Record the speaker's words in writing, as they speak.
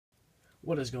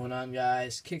What is going on,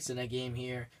 guys? Kicks in a game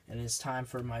here, and it's time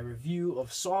for my review of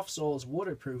SofSole's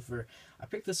waterproofer. I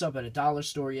picked this up at a dollar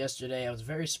store yesterday. I was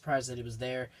very surprised that it was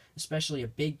there, especially a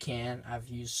big can. I've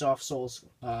used SofSole's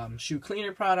shoe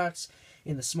cleaner products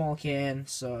in the small can,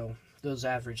 so those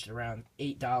averaged around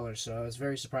 $8. So I was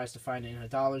very surprised to find it in a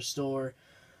dollar store.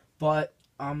 But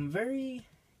I'm very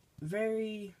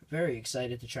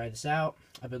excited to try this out.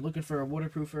 I've been looking for a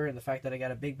waterproofer, and the fact that I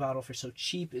got a big bottle for so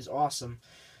cheap is awesome.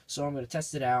 So I'm going to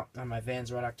test it out on my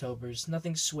Vans Red Octobers.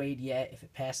 Nothing suede yet. If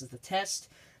it passes the test,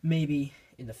 maybe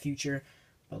in the future,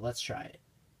 but let's try it.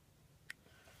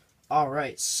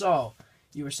 Alright, so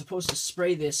you were supposed to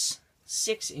spray this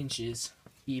 6 inches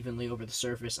evenly over the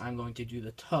surface. I'm going to do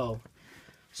the toe.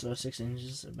 So 6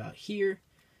 inches about here,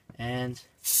 and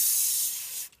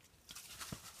just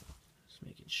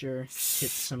making sure hit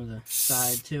some of the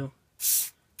side too.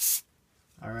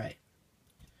 Alright,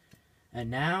 and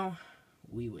now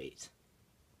we wait.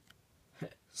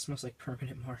 Smells like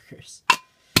permanent markers.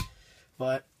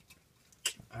 But,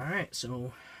 alright,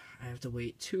 so I have to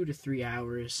wait 2 to 3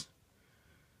 hours.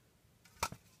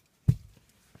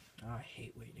 Oh, I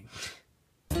hate waiting.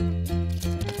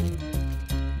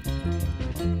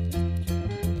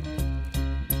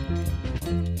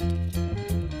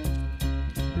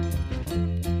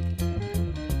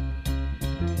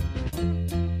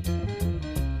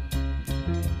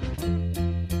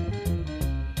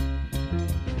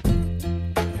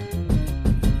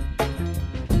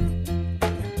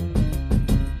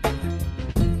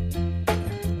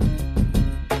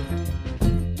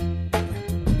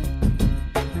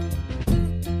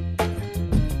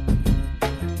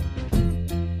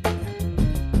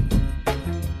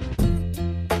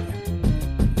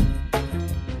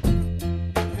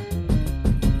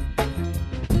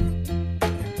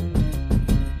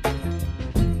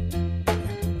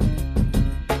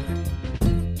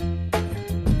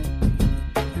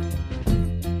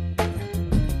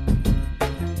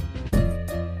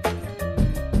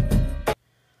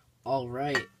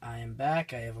 Alright, I am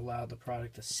back. I have allowed the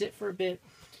product to sit for a bit.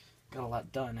 Got a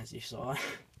lot done, as you saw.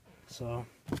 So,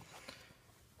 let's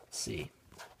see.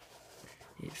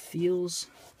 It feels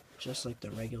just like the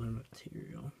regular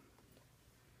material.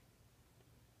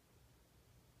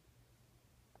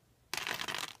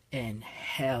 And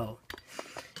hell,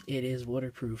 it is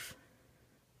waterproof.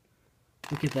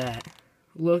 Look at that.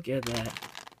 Look at that.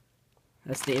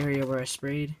 That's the area where I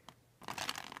sprayed.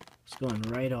 It's going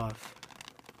right off.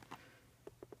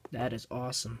 That is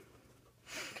awesome.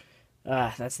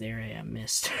 That's the area I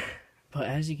missed. But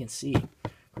as you can see,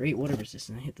 great water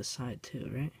resistant. I hit the side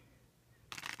too, right?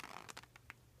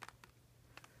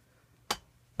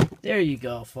 There you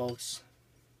go, folks.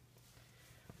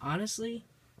 Honestly,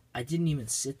 I didn't even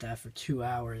sit that for 2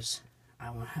 hours.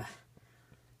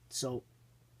 So,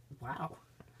 wow.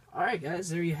 Alright, guys,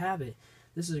 there you have it.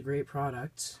 This is a great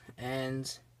product,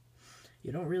 and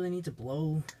you don't really need to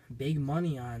blow big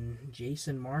money on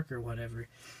Jason Mark or whatever.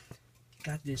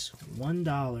 Got this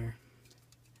 $1,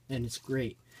 and it's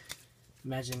great.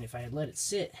 Imagine if I had let it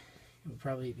sit, it would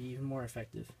probably be even more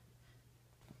effective.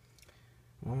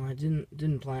 Well, I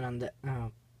didn't plan on that.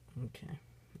 Oh, okay,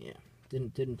 yeah,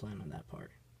 didn't plan on that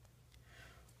part.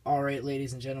 All right,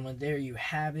 ladies and gentlemen, there you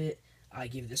have it. I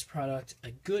give this product a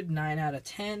good 9 out of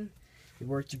 10. It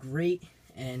worked great.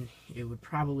 And it would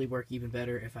probably work even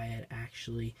better if I had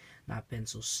actually not been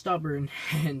so stubborn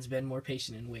and been more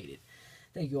patient and waited.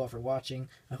 Thank you all for watching.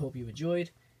 I hope you enjoyed,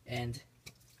 and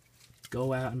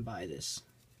go out and buy this.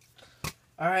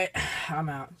 Alright, I'm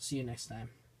out. See you next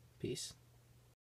time. Peace.